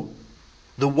pontifical,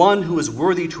 the one who is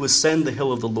worthy to ascend the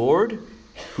hill of the Lord,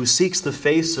 who seeks the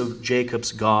face of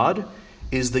Jacob's God,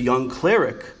 is the young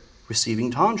cleric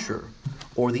receiving tonsure,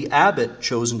 or the abbot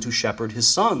chosen to shepherd his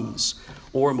sons,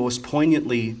 or most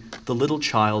poignantly, the little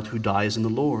child who dies in the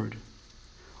Lord.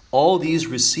 All these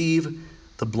receive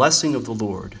the blessing of the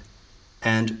Lord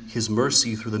and his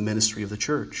mercy through the ministry of the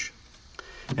Church.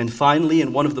 And finally,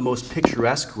 in one of the most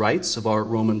picturesque rites of our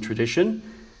Roman tradition,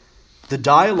 the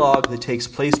dialogue that takes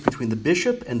place between the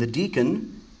bishop and the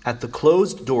deacon at the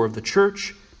closed door of the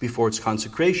church before its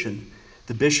consecration.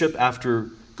 The bishop, after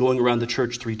going around the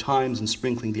church 3 times and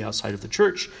sprinkling the outside of the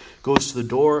church, goes to the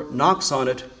door, knocks on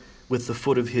it with the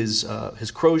foot of his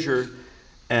crozier,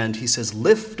 and he says,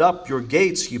 Lift up your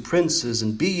gates, ye princes,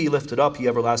 and be ye lifted up, ye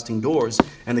everlasting doors,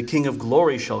 and the King of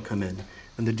glory shall come in.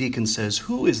 And the deacon says,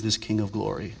 Who is this King of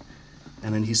glory?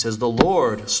 And then he says, The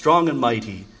Lord, strong and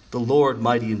mighty, the Lord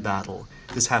mighty in battle.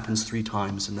 This happens 3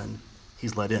 times, and then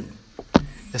he's let in.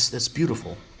 That's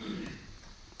beautiful.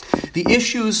 The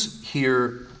issues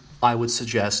here, I would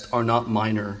suggest, are not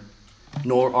minor,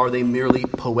 nor are they merely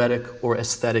poetic or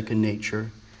aesthetic in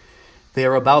nature. They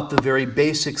are about the very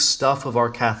basic stuff of our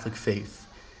Catholic faith,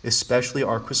 especially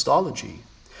our Christology,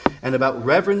 and about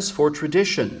reverence for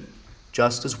tradition,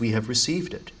 just as we have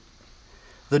received it.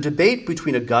 The debate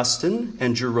between Augustine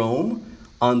and Jerome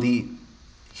on the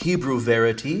Hebrew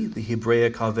verity, the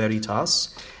Hebraica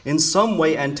veritas, in some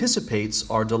way anticipates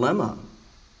our dilemma.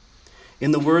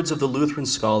 In the words of the Lutheran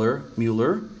scholar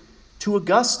Müller, to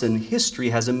Augustine, history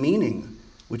has a meaning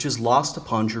which is lost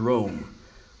upon Jerome,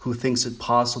 who thinks it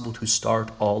possible to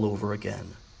start all over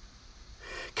again.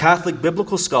 Catholic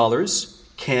biblical scholars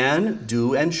can,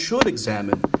 do, and should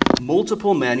examine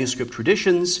multiple manuscript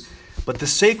traditions, but the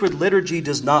sacred liturgy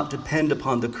does not depend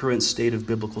upon the current state of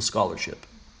biblical scholarship.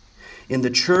 In the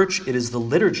Church, it is the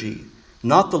liturgy,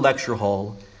 not the lecture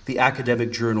hall, the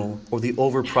academic journal, or the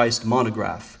overpriced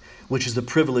monograph, which is the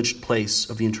privileged place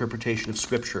of the interpretation of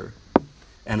Scripture,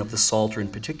 and of the Psalter in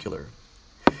particular.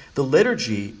 The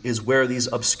liturgy is where these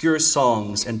obscure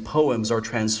songs and poems are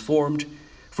transformed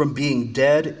from being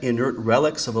dead, inert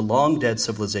relics of a long-dead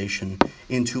civilization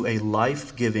into a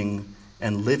life-giving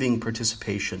and living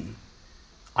participation.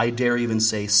 I dare even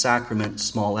say sacrament,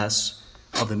 small s,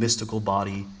 of the mystical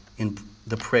body in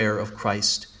the prayer of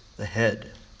Christ, the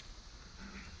head.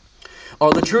 Our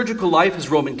liturgical life as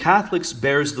Roman Catholics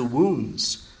bears the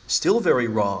wounds, still very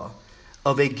raw,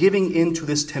 of a giving in to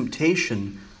this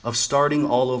temptation of starting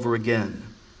all over again,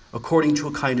 according to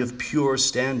a kind of pure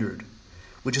standard,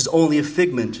 which is only a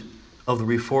figment of the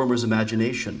Reformers'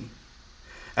 imagination.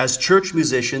 As church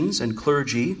musicians and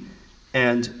clergy,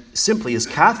 and simply as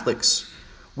Catholics,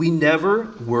 we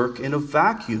never work in a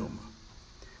vacuum.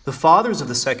 The fathers of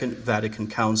the Second Vatican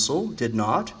Council did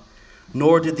not,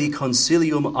 nor did the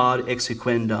Concilium ad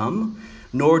Exequendam,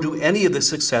 nor do any of the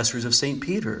successors of St.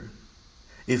 Peter.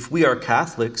 If we are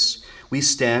Catholics, we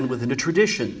stand within a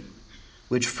tradition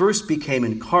which first became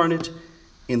incarnate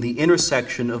in the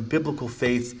intersection of biblical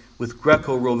faith with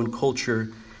Greco-Roman culture,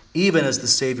 even as the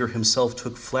Savior himself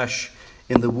took flesh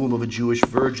in the womb of a Jewish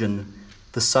virgin,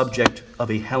 the subject of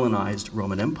a Hellenized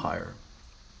Roman Empire.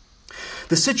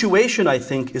 The situation, I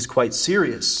think, is quite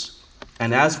serious,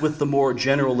 and as with the more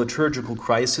general liturgical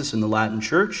crisis in the Latin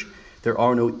Church, there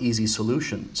are no easy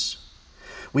solutions.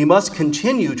 We must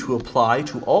continue to apply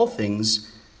to all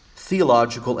things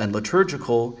theological and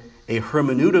liturgical a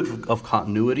hermeneutic of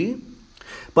continuity,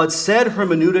 but said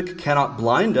hermeneutic cannot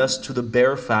blind us to the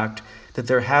bare fact that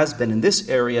there has been in this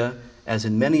area, as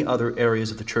in many other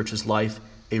areas of the Church's life,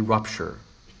 a rupture,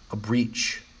 a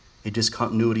breach, a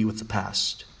discontinuity with the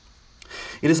past.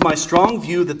 It is my strong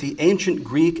view that the ancient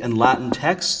Greek and Latin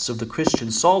texts of the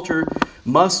Christian Psalter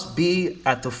must be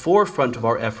at the forefront of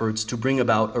our efforts to bring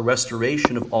about a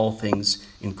restoration of all things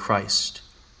in Christ.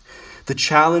 The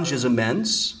challenge is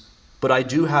immense, but I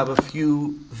do have a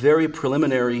few very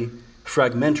preliminary,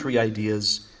 fragmentary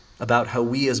ideas about how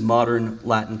we as modern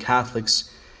Latin Catholics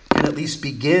can at least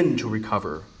begin to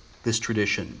recover this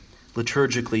tradition,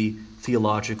 liturgically,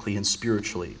 theologically, and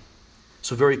spiritually.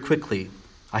 So very quickly,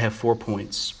 I have 4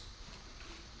 points.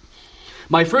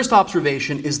 My first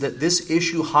observation is that this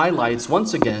issue highlights,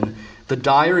 once again, the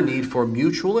dire need for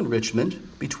mutual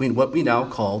enrichment between what we now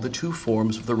call the two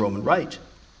forms of the Roman Rite.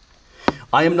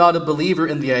 I am not a believer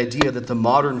in the idea that the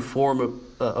modern form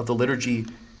of the liturgy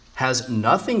has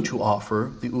nothing to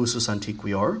offer the usus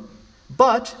antiquior,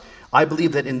 but I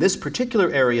believe that in this particular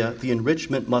area, the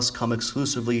enrichment must come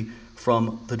exclusively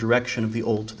from the direction of the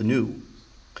old to the new.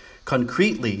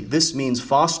 Concretely, this means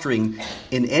fostering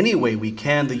in any way we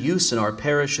can the use in our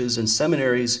parishes and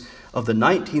seminaries of the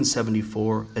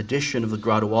 1974 edition of the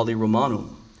Graduale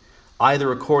Romanum,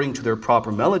 either according to their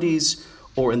proper melodies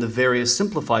or in the various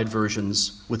simplified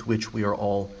versions with which we are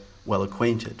all well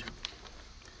acquainted.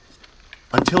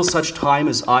 Until such time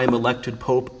as I am elected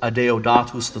Pope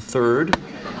Adeodatus III,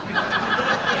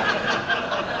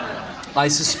 I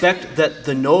suspect that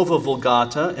the Nova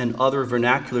Vulgata and other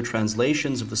vernacular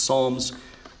translations of the Psalms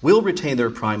will retain their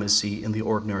primacy in the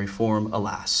ordinary form,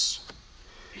 alas.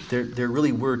 There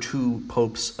really were two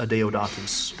popes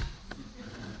Adeodatus.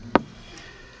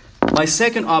 My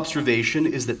second observation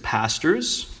is that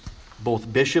pastors,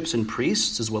 both bishops and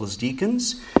priests as well as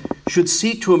deacons, should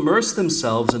seek to immerse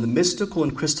themselves in the mystical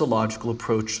and Christological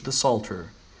approach to the Psalter,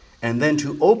 and then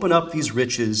to open up these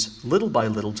riches little by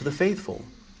little to the faithful.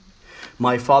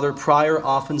 My Father Prior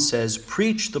often says,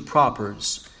 preach the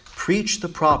propers, preach the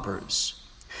propers.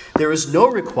 There is no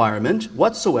requirement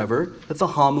whatsoever that the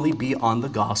homily be on the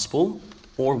gospel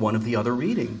or one of the other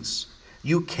readings.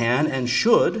 You can and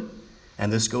should,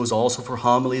 and this goes also for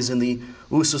homilies in the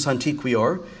usus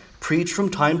antiquior, preach from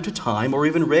time to time or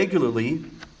even regularly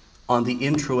on the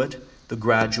introit, the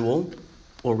gradual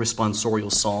or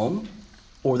responsorial psalm,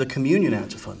 or the communion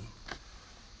antiphon.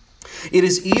 It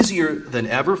is easier than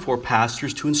ever for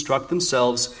pastors to instruct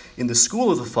themselves in the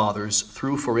school of the fathers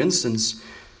through, for instance,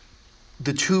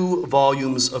 the 2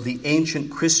 volumes of the Ancient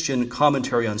Christian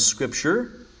Commentary on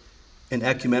Scripture, an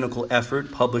ecumenical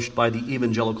effort published by the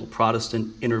Evangelical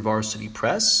Protestant InterVarsity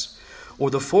Press, or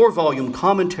the 4-volume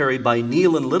commentary by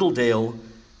Neil and Littledale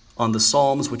on the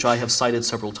Psalms, which I have cited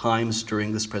several times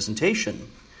during this presentation,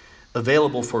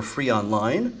 available for free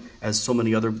online, as so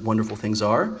many other wonderful things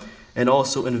are, and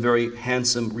also in a very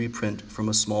handsome reprint from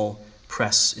a small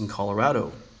press in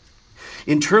Colorado.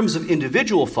 In terms of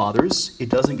individual fathers, it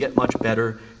doesn't get much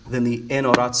better than the En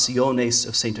Orationes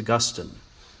of St. Augustine.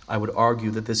 I would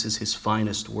argue that this is his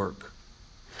finest work.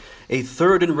 A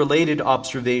third and related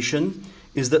observation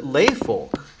is that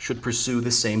layfolk should pursue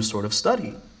the same sort of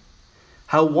study.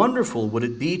 How wonderful would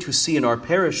it be to see in our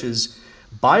parishes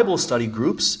Bible study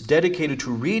groups dedicated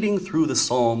to reading through the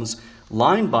Psalms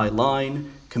line by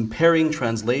line, comparing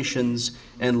translations,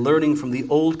 and learning from the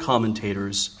old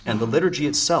commentators and the liturgy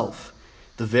itself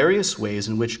the various ways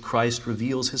in which Christ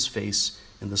reveals his face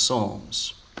in the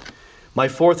Psalms. My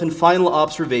 4th and final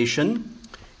observation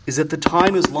is that the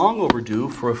time is long overdue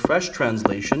for a fresh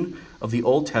translation of the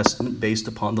Old Testament based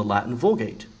upon the Latin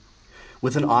Vulgate,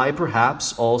 with an eye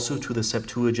perhaps also to the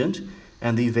Septuagint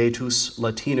and the Vetus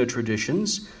Latina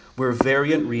traditions, where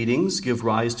variant readings give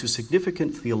rise to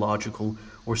significant theological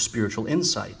or spiritual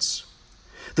insights.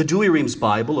 The Douay-Rheims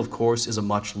Bible, of course, is a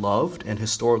much loved and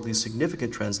historically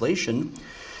significant translation,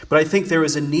 but I think there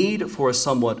is a need for a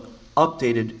somewhat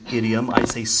updated idiom, I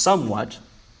say somewhat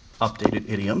updated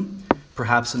idiom,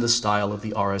 perhaps in the style of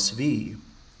the RSV.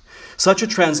 Such a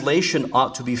translation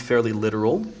ought to be fairly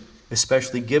literal,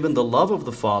 especially given the love of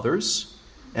the Fathers,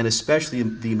 and especially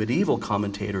the medieval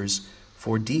commentators,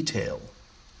 for detail.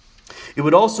 It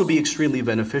would also be extremely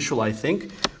beneficial, I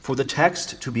think, for the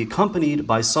text to be accompanied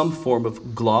by some form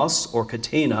of gloss or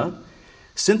catena,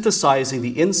 synthesizing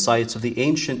the insights of the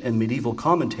ancient and medieval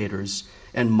commentators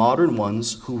and modern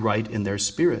ones who write in their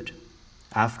spirit.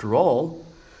 After all,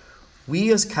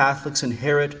 we as Catholics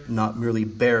inherit not merely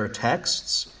bare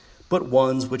texts, but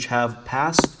ones which have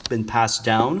been passed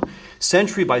down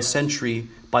century by century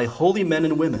by holy men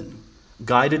and women,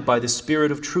 guided by the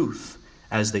Spirit of truth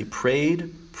as they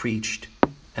prayed, preached,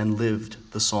 and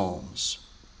lived the Psalms.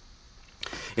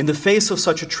 In the face of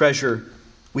such a treasure,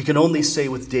 we can only say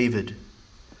with David,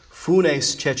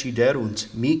 Funes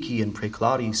ceciderunt mihi in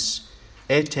praeclaris,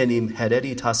 etenim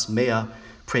hereditas mea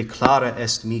praeclara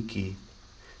est mihi.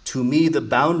 To me the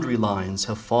boundary lines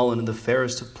have fallen in the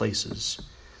fairest of places.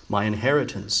 My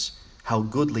inheritance, how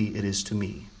goodly it is to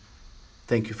me.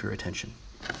 Thank you for your attention.